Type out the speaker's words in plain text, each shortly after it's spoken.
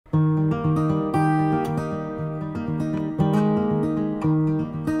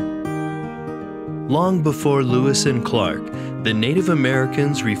Long before Lewis and Clark, the Native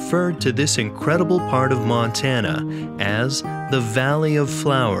Americans referred to this incredible part of Montana as the Valley of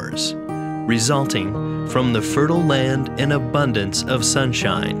Flowers, resulting from the fertile land and abundance of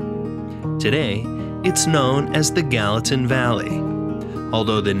sunshine. Today, it's known as the Gallatin Valley.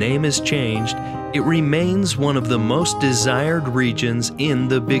 Although the name has changed, it remains one of the most desired regions in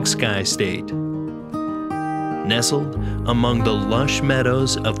the Big Sky State. Nestled among the lush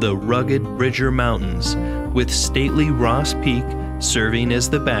meadows of the rugged Bridger Mountains, with stately Ross Peak serving as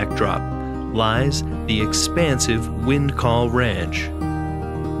the backdrop, lies the expansive Windcall Ranch.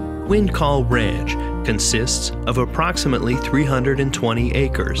 Windcall Ranch consists of approximately 320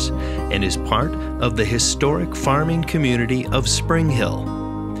 acres and is part of the historic farming community of Springhill.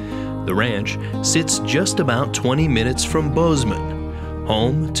 The ranch sits just about 20 minutes from Bozeman.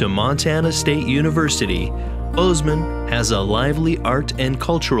 Home to Montana State University, Bozeman has a lively art and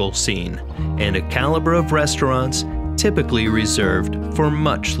cultural scene and a caliber of restaurants typically reserved for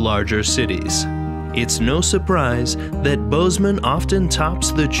much larger cities. It's no surprise that Bozeman often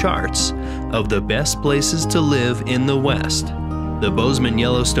tops the charts of the best places to live in the West. The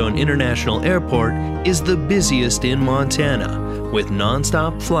Bozeman-Yellowstone International Airport is the busiest in Montana, with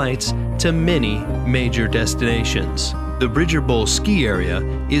nonstop flights to many major destinations. The Bridger Bowl ski area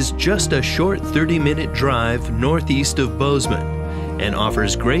is just a short 30-minute drive northeast of Bozeman and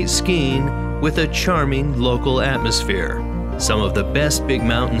offers great skiing with a charming local atmosphere. Some of the best big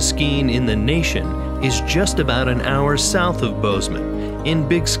mountain skiing in the nation is just about an hour south of Bozeman in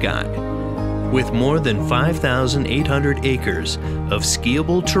Big Sky, with more than 5,800 acres of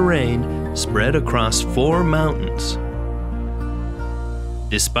skiable terrain spread across 4 mountains.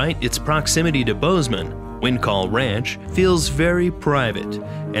 Despite its proximity to Bozeman, Windcall Ranch feels very private,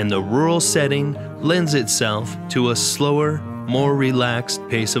 and the rural setting lends itself to a slower, more relaxed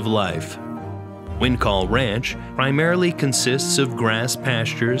pace of life. Windcall Ranch primarily consists of grass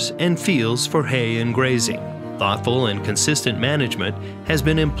pastures and fields for hay and grazing. Thoughtful and consistent management has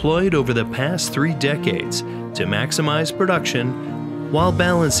been employed over the past 3 decades to maximize production while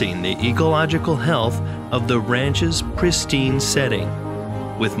balancing the ecological health of the ranch's pristine setting.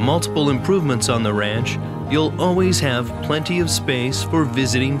 With multiple improvements on the ranch, you'll always have plenty of space for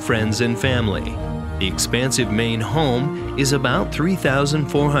visiting friends and family. The expansive main home is about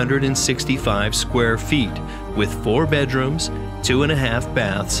 3,465 square feet, with 4 bedrooms, 2.5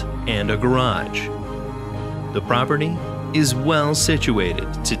 baths, and a garage. The property is well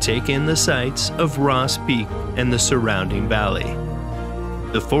situated to take in the sights of Ross Peak and the surrounding valley.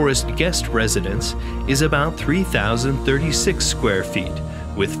 The Forest Guest Residence is about 3,036 square feet,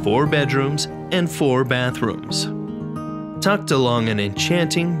 with 4 bedrooms and 4 bathrooms. Tucked along an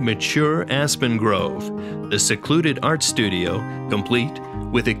enchanting, mature aspen grove, the secluded art studio, complete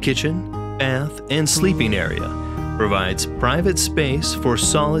with a kitchen, bath, and sleeping area, provides private space for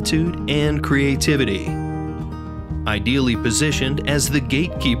solitude and creativity. Ideally positioned as the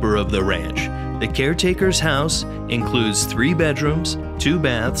gatekeeper of the ranch, the caretaker's house includes 3 bedrooms, 2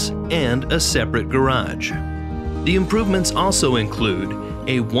 baths, and a separate garage. The improvements also include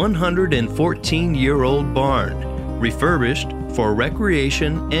a 114-year-old barn, refurbished for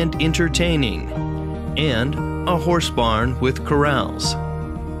recreation and entertaining, and a horse barn with corrals.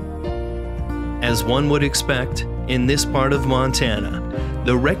 As one would expect, in this part of Montana,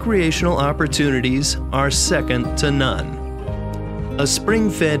 the recreational opportunities are second to none. A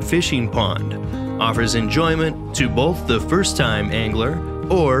spring-fed fishing pond offers enjoyment to both the first-time angler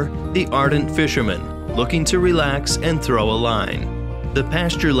or the ardent fisherman looking to relax and throw a line. The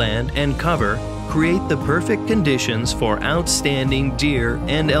pasture land and cover create the perfect conditions for outstanding deer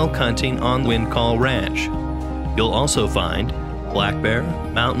and elk hunting on Windcall Ranch. You'll also find black bear,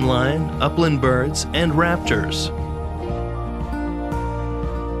 mountain lion, upland birds, and raptors.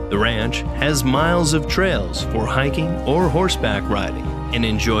 The ranch has miles of trails for hiking or horseback riding and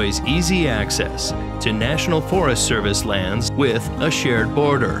enjoys easy access to National Forest Service lands with a shared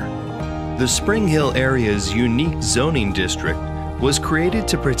border. The Springhill area's unique zoning district was created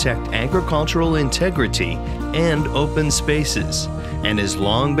to protect agricultural integrity and open spaces, and has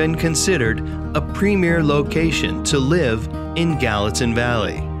long been considered a premier location to live in Gallatin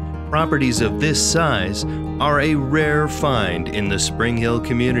Valley. Properties of this size are a rare find in the Springhill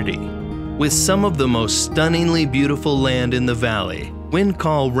community. With some of the most stunningly beautiful land in the valley,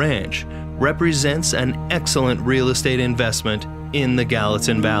 Windcall Ranch represents an excellent real estate investment in the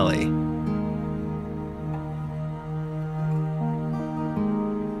Gallatin Valley.